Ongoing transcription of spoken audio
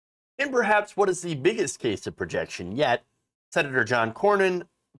In perhaps what is the biggest case of projection yet, Senator John Cornyn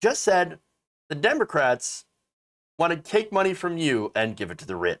just said the Democrats want to take money from you and give it to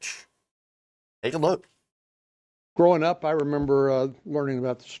the rich. Take a look. Growing up, I remember learning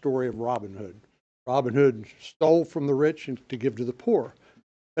about the story of Robin Hood. Robin Hood stole from the rich to give to the poor.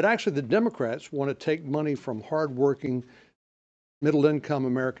 But actually, the Democrats want to take money from hardworking, middle-income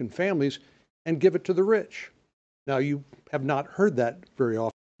American families and give it to the rich. Now, you have not heard that very often.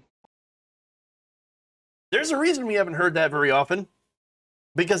 There's a reason we haven't heard that very often,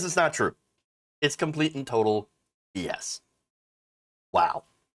 because it's not true. It's complete and total BS. Wow.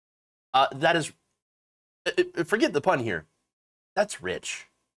 That is, forget the pun here. That's rich.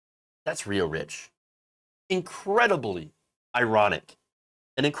 That's real rich. Incredibly ironic.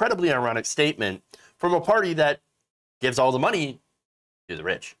 An incredibly ironic statement from a party that gives all the money to the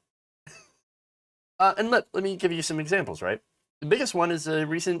rich. And let me give you some examples, right? The biggest one is the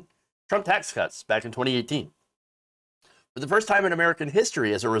recent Trump tax cuts back in 2018. For the first time in American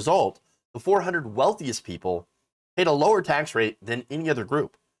history, as a result, the 400 wealthiest people paid a lower tax rate than any other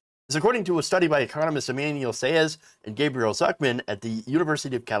group. This according to a study by economists Emmanuel Saez and Gabriel Zuckman at the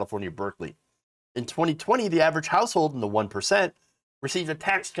University of California, Berkeley. In 2020, the average household in the 1% received a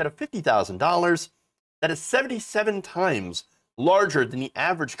tax cut of $50,000. That is 77 times larger than the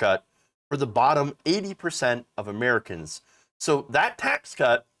average cut for the bottom 80% of Americans. So that tax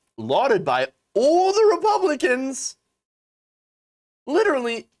cut, lauded by all the Republicans,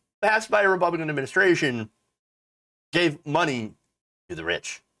 literally passed by a Republican administration, gave money to the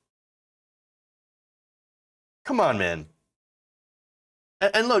rich. Come on, man.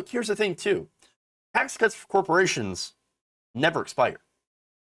 And look, here's the thing, too. Tax cuts for corporations never expire.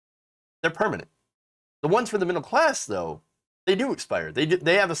 They're permanent. The ones for the middle class, though, they do expire.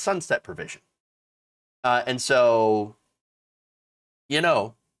 They have a sunset provision. And so, you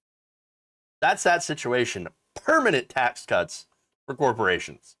know, that's that situation. Permanent tax cuts for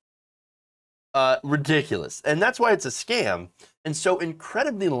corporations. Ridiculous. And that's why it's a scam. And so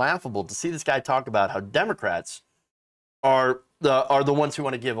incredibly laughable to see this guy talk about how Democrats are the ones who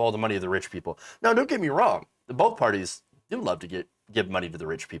want to give all the money to the rich people. Now, don't get me wrong. Both parties do love to give money to the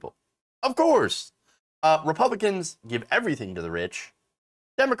rich people. Of course. Republicans give everything to the rich.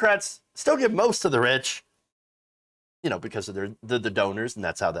 Democrats still give most to the rich, you know, because of the donors, and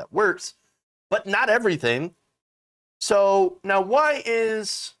that's how that works. But not everything. So now why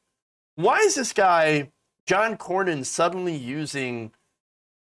is this guy, John Cornyn, suddenly using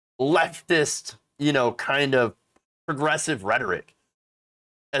leftist, you know, kind of progressive rhetoric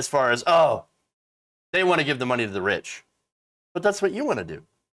as far as, oh, they want to give the money to the rich. But that's what you want to do.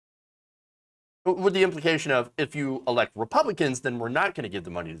 With the implication of, if you elect Republicans, then we're not going to give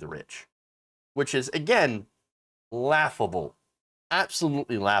the money to the rich. Which is, again, laughable.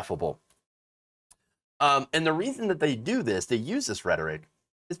 Absolutely laughable. And the reason that they do this, they use this rhetoric,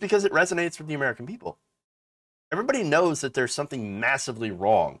 is because it resonates with the American people. Everybody knows that there's something massively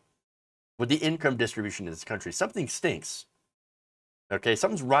wrong with the income distribution in this country. Something stinks. Okay,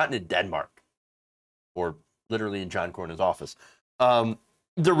 something's rotten in Denmark. Or literally in John Cornyn's office.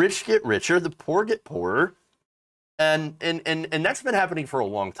 The rich get richer, the poor get poorer. And that's been happening for a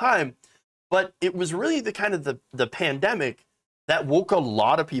long time. But it was really the kind of the pandemic that woke a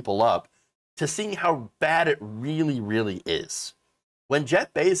lot of people up to seeing how bad it really, really is. When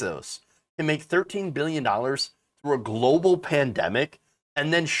Jeff Bezos can make $13 billion through a global pandemic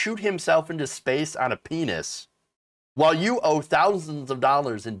and then shoot himself into space on a penis while you owe thousands of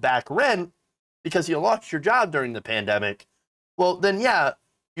dollars in back rent because you lost your job during the pandemic, well, then, yeah,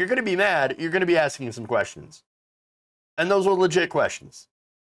 you're going to be mad. You're going to be asking some questions. And those are legit questions.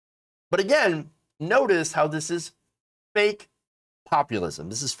 But again, notice how this is fake populism.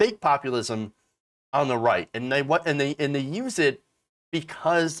 This is fake populism on the right. And they use it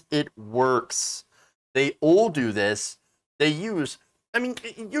because it works. They all do this. They use, I mean,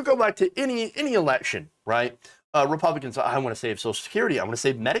 you go back to any election, right? Republicans, I want to save Social Security. I want to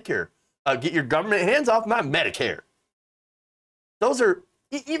save Medicare. Get your government hands off my Medicare. Those are,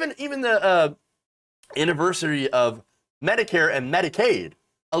 even the anniversary of Medicare and Medicaid,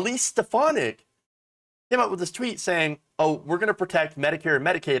 Elise Stefanik came up with this tweet saying, oh, we're going to protect Medicare and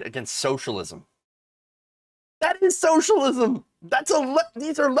Medicaid against socialism. That is socialism.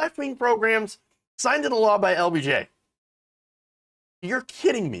 These are left-wing programs signed into law by LBJ. You're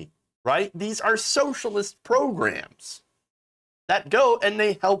kidding me, right? These are socialist programs that go and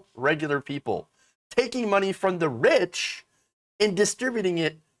they help regular people, taking money from the rich and distributing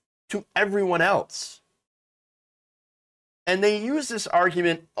it to everyone else. And they use this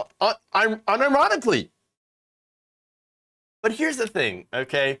argument unironically. But here's the thing,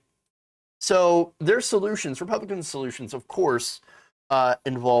 okay? So their solutions, Republican solutions, of course,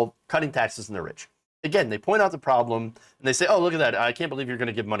 involve cutting taxes on the rich. Again, they point out the problem and they say, oh, look at that. I can't believe you're going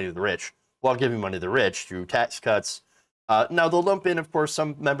to give money to the rich while giving money to the rich through tax cuts. Now, they'll lump in, of course,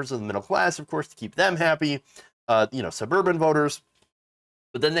 some members of the middle class, of course, to keep them happy, suburban voters.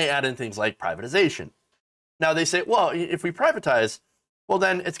 But then they add in things like privatization. Now, they say, well, if we privatize, well,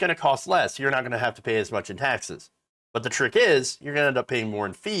 then it's going to cost less. You're not going to have to pay as much in taxes. But the trick is, you're going to end up paying more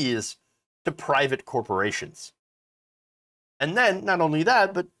in fees to private corporations. And then, not only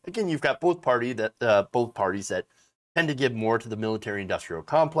that, but again, you've got both parties that tend to give more to the military-industrial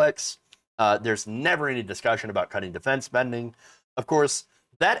complex. There's never any discussion about cutting defense spending. Of course,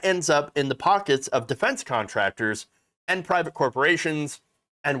 that ends up in the pockets of defense contractors and private corporations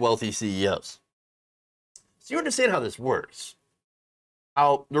and wealthy CEOs. So you understand how this works.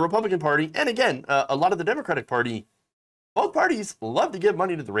 How the Republican Party, and again, a lot of the Democratic Party, both parties love to give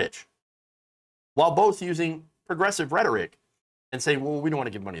money to the rich, while both using progressive rhetoric and saying, well, we don't want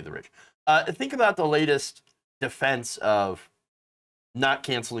to give money to the rich. Think about the latest defense of not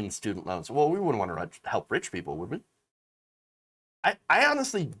canceling student loans. Well, we wouldn't want to help rich people, would we? I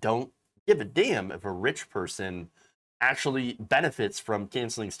honestly don't give a damn if a rich person actually benefits from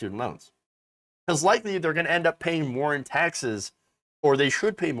canceling student loans. Because likely they're going to end up paying more in taxes, or they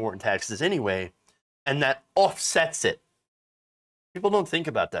should pay more in taxes anyway, and that offsets it. People don't think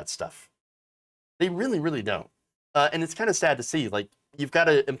about that stuff. They really, really don't. And it's kind of sad to see. Like, you've got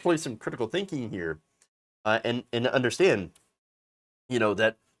to employ some critical thinking here and understand,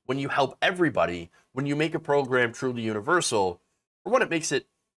 that when you help everybody, when you make a program truly universal, for one, it makes it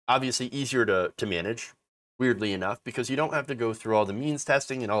obviously easier to manage, weirdly enough, because you don't have to go through all the means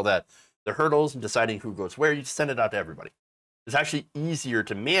testing and all that, the hurdles and deciding who goes where. You just send it out to everybody. It's actually easier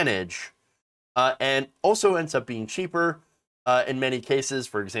to manage and also ends up being cheaper in many cases,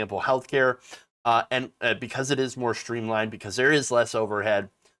 for example, healthcare. And because it is more streamlined, because there is less overhead,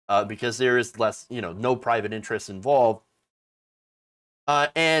 because there is less, no private interest involved.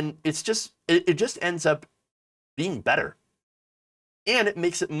 And it just ends up being better. And it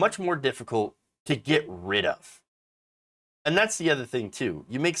makes it much more difficult to get rid of. And that's the other thing, too.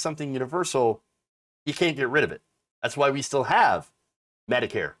 You make something universal, you can't get rid of it. That's why we still have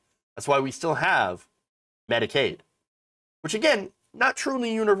Medicare. That's why we still have Medicaid. Which, again, not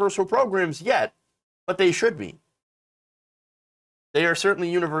truly universal programs yet, but they should be. They are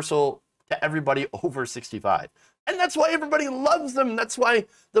certainly universal to everybody over 65. And that's why everybody loves them. That's why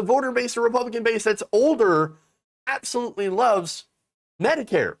the voter base or Republican base that's older absolutely loves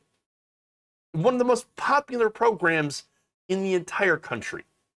Medicare. One of the most popular programs in the entire country.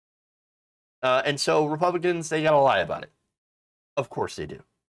 And so Republicans, they got to lie about it. Of course they do.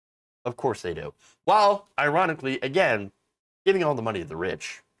 Of course they do. While, ironically, again, giving all the money to the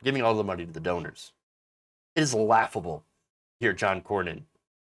rich, giving all the money to the donors. It is laughable to hear John Cornyn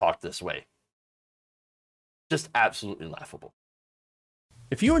talk this way. Just absolutely laughable.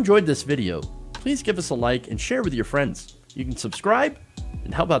 If you enjoyed this video, please give us a like and share with your friends. You can subscribe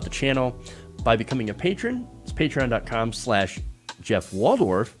and help out the channel by becoming a patron. It's patreon.com/Jeff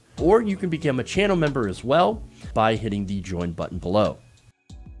Waldorf, or you can become a channel member as well by hitting the join button below.